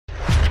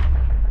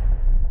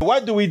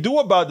What do we do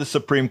about the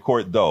Supreme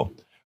Court, though?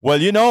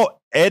 Well, you know,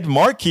 Ed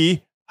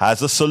Markey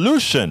has a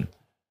solution.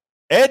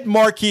 Ed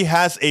Markey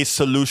has a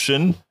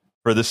solution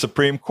for the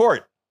Supreme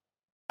Court.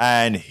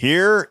 And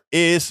here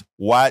is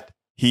what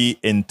he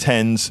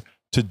intends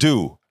to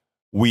do.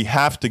 We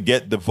have to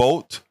get the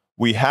vote.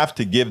 We have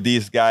to give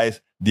these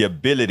guys the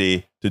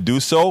ability to do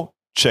so.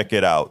 Check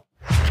it out.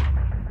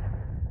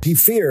 He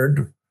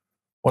feared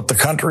what the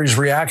country's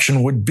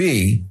reaction would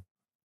be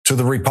to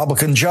the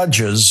Republican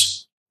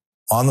judges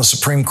on the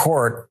Supreme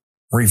Court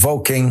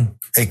revoking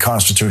a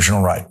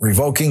constitutional right,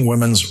 revoking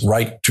women's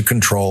right to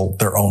control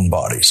their own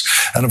bodies.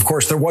 And of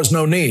course, there was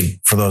no need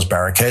for those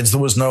barricades. There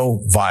was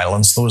no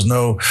violence. There was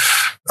no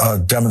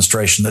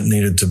demonstration that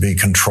needed to be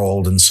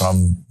controlled in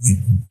some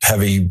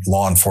heavy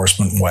law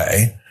enforcement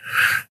way.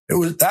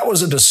 That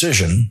was a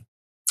decision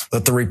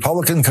that the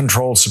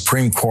Republican-controlled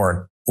Supreme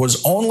Court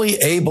was only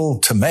able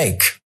to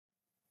make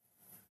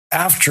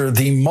after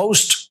the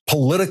most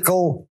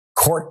political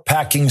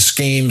court-packing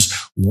schemes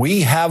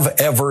we have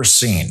ever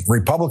seen.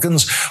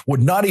 Republicans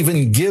would not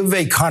even give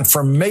a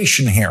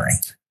confirmation hearing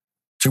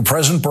to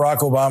President Barack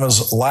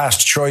Obama's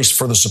last choice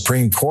for the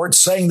Supreme Court,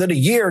 saying that a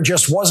year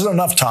just wasn't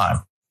enough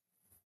time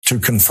to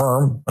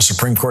confirm a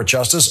Supreme Court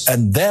justice.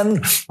 And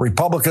then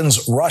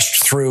Republicans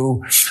rushed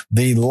through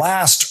the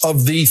last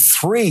of the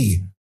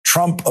 3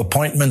 Trump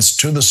appointments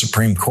to the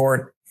Supreme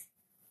Court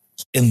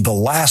in the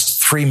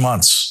last 3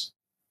 months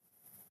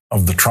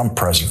of the Trump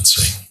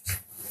presidency.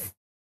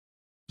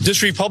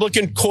 This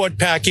Republican court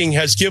packing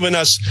has given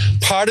us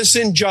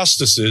partisan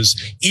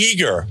justices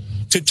eager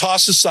to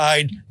toss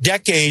aside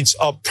decades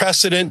of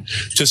precedent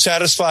to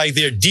satisfy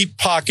their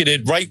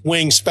deep-pocketed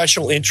right-wing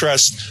special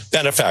interest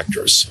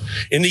benefactors.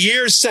 In the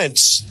years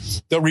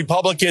since the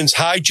Republicans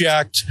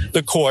hijacked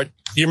the court,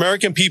 the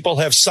American people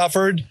have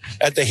suffered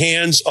at the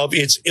hands of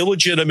its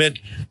illegitimate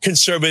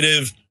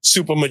conservative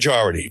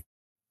supermajority.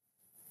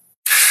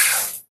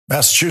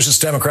 Massachusetts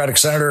Democratic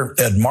Senator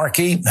Ed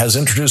Markey has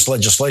introduced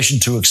legislation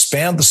to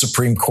expand the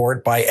Supreme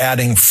Court by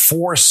adding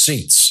 4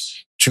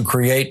 seats to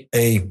create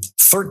a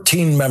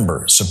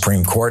 13-member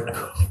Supreme Court,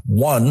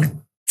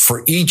 1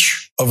 for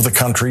each of the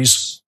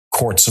country's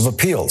courts of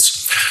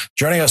appeals.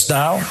 Joining us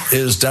now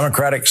is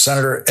Democratic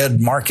Senator Ed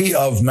Markey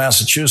of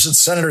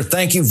Massachusetts. Senator,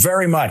 thank you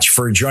very much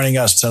for joining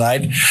us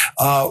tonight.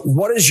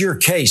 What is your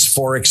case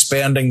for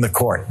expanding the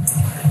court?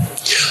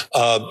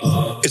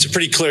 It's a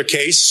pretty clear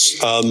case.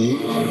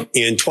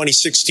 In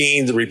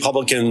 2016, the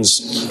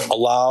Republicans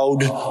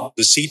allowed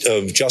the seat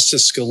of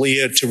Justice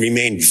Scalia to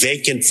remain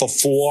vacant for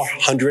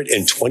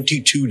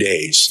 422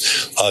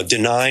 days,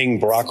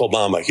 denying Barack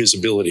Obama his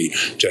ability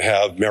to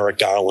have Merrick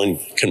Garland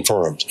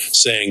confirmed,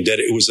 saying that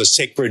it was a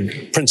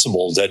sacred principle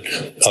that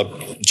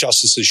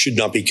justices should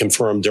not be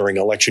confirmed during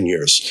election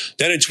years.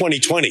 Then in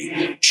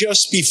 2020,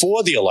 just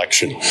before the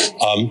election,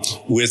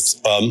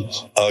 with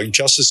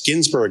Justice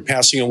Ginsburg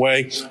passing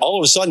away, all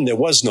of a sudden there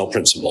was no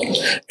principle.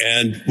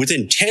 And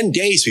within 10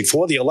 days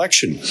before the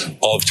election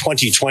of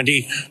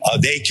 2020,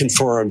 they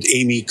confirmed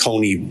Amy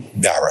Coney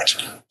Barrett.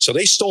 So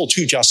they stole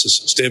 2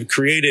 justices. They've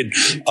created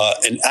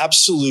an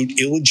absolute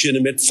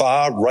illegitimate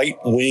far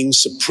right-wing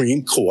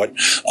Supreme Court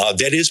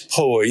that is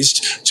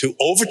poised to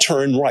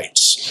overturn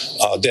rights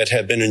that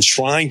have been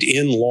enshrined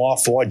in law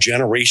for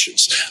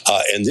generations.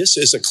 And this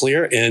is a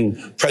clear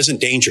and present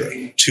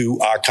danger to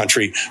our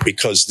country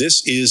because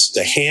this is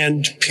the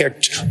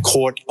hand-picked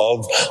court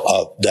of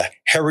the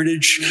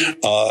heritage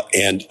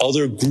and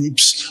other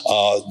groups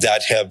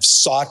that have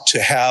sought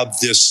to have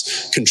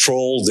this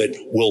control that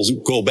will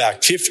go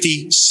back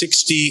 50,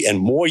 60 and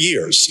more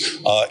years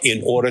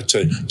in order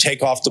to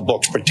take off the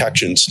books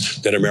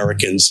protections that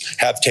Americans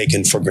have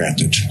taken for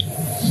granted.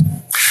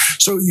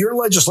 So your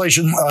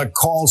legislation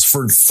calls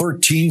for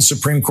 13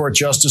 Supreme Court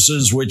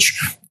justices,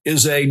 which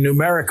is a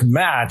numeric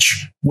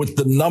match with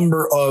the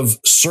number of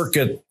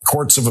circuit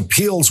courts of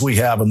appeals we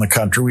have in the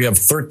country. We have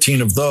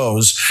 13 of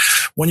those.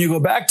 When you go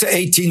back to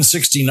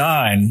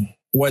 1869,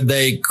 when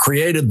they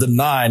created the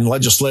 9,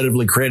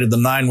 legislatively created the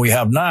 9 we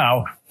have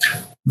now,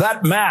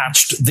 that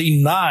matched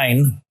the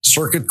 9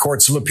 circuit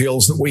courts of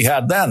appeals that we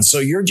had then. So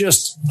you're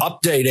just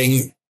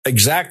updating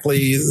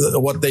exactly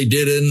what they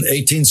did in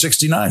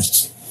 1869.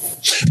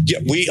 Yeah,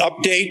 we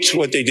update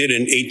what they did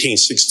in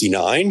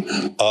 1869,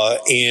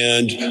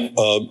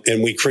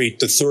 and we create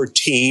the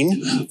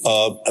 13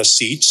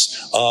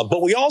 seats.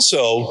 But we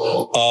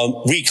also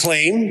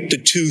reclaim the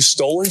 2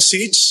 stolen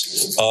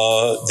seats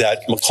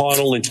that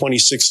McConnell in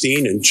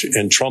 2016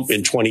 and Trump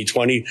in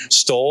 2020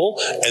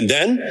 stole, and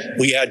then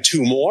we add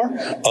 2 more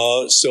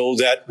so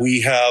that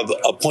we have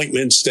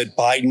appointments that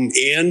Biden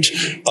and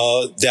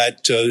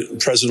that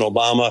President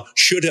Obama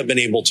should have been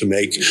able to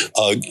make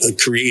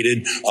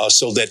created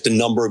so that the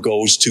number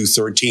goes to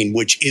 13,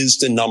 which is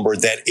the number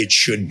that it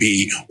should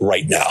be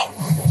right now.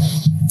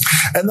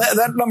 And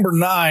that number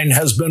 9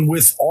 has been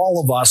with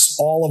all of us,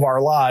 all of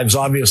our lives,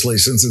 obviously,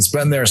 since it's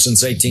been there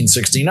since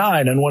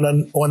 1869. And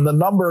when the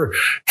number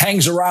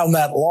hangs around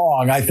that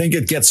long, I think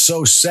it gets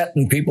so set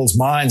in people's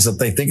minds that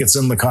they think it's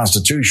in the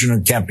Constitution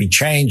and can't be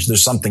changed.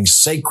 There's something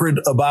sacred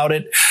about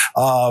it.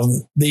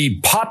 The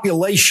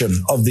population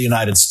of the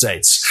United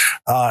States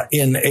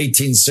in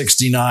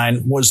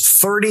 1869 was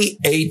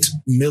 38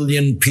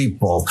 million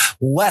people,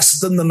 less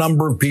than the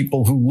number of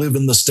people who live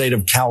in the state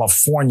of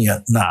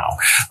California now.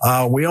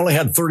 We only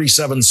had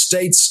 37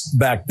 states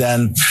back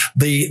then.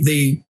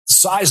 The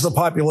size of the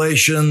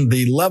population,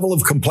 the level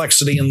of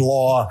complexity in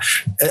law,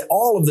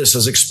 all of this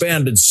has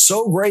expanded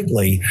so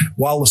greatly,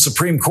 while the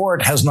Supreme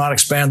Court has not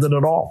expanded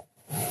at all.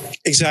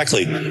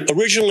 Exactly.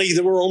 Originally,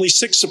 there were only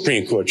 6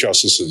 Supreme Court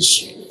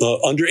justices.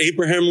 Under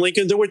Abraham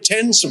Lincoln, there were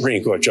 10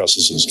 Supreme Court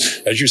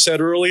justices. As you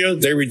said earlier,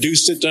 they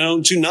reduced it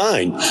down to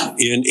 9 in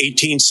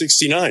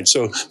 1869.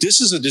 So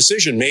this is a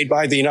decision made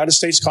by the United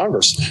States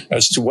Congress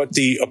as to what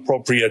the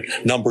appropriate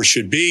number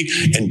should be.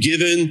 And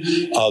given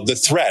the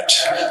threat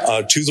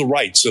to the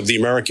rights of the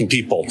American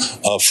people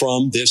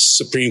from this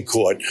Supreme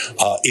Court,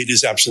 it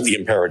is absolutely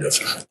imperative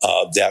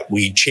that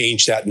we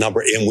change that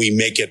number and we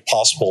make it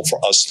possible for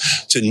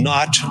us to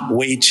not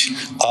wait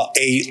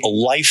a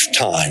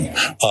lifetime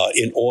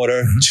in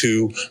order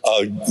to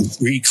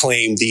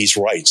reclaim these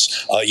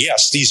rights.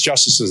 Yes, these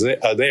justices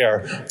are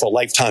there for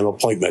lifetime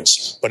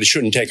appointments, but it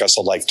shouldn't take us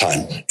a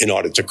lifetime in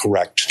order to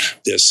correct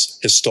this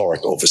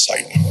historic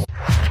oversight.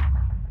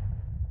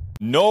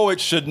 No,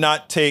 it should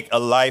not take a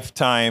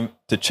lifetime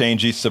to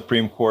change these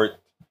Supreme Court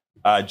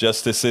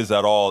justices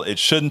at all. It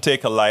shouldn't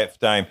take a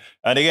lifetime.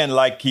 And again,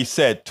 like he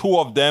said, 2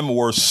 of them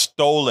were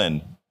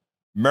stolen.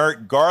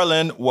 Merrick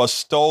Garland was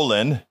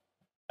stolen.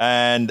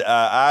 And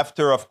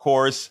after, of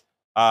course,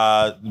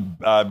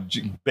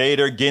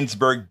 Bader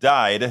Ginsburg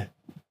died,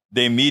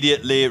 they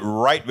immediately,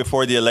 right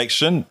before the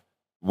election,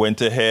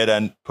 went ahead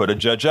and put a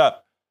judge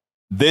up.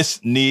 This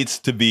needs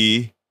to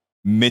be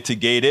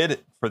mitigated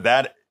for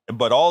that.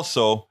 But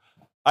also,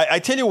 I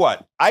tell you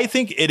what, I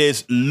think it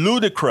is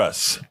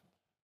ludicrous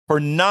for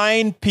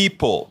 9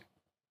 people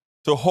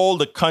to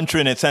hold the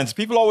country in its hands.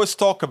 People always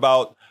talk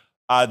about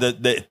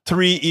the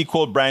 3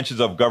 equal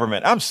branches of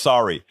government. I'm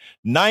sorry.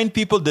 9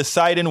 people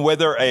deciding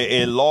whether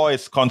a law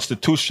is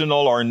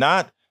constitutional or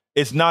not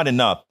is not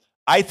enough.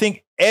 I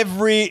think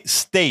every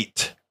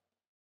state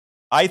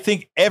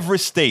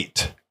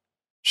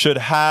should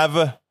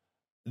have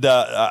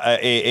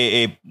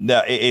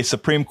a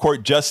Supreme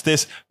Court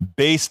justice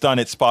based on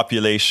its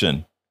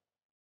population.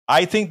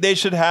 I think they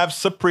should have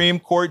Supreme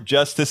Court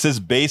justices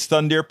based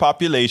on their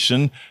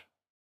population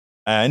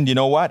and, you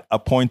know what,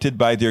 appointed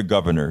by their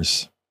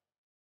governors.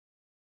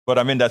 But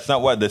I mean, that's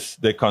not what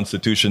the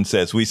Constitution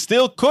says. We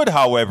still could,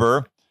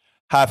 however,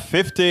 have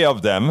 50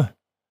 of them,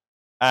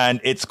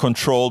 and it's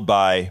controlled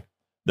by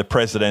the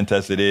president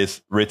as it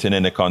is written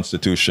in the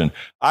Constitution.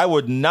 I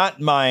would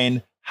not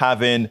mind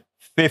having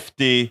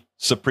 50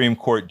 Supreme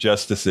Court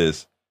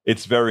justices.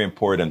 It's very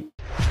important.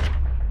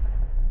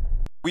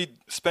 We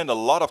spend a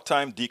lot of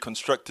time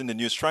deconstructing the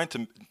news, trying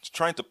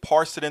to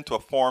parse it into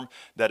a form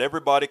that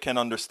everybody can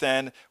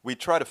understand. We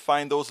try to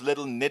find those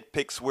little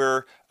nitpicks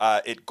where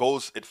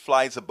it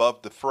flies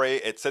above the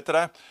fray,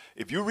 etc.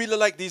 If you really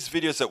like these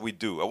videos that we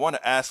do, I want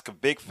to ask a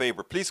big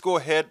favor. Please go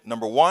ahead.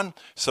 Number 1,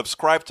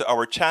 subscribe to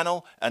our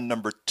channel. And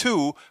number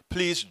 2,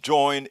 please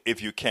join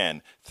if you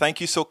can. Thank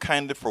you so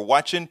kindly for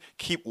watching.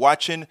 Keep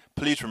watching.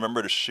 Please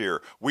remember to share.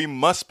 We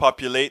must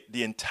populate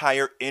the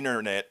entire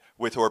internet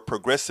with our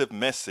progressive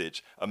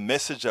message, a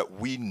message that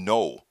we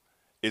know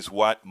is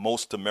what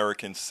most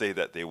Americans say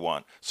that they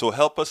want. So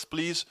help us,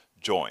 please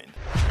join.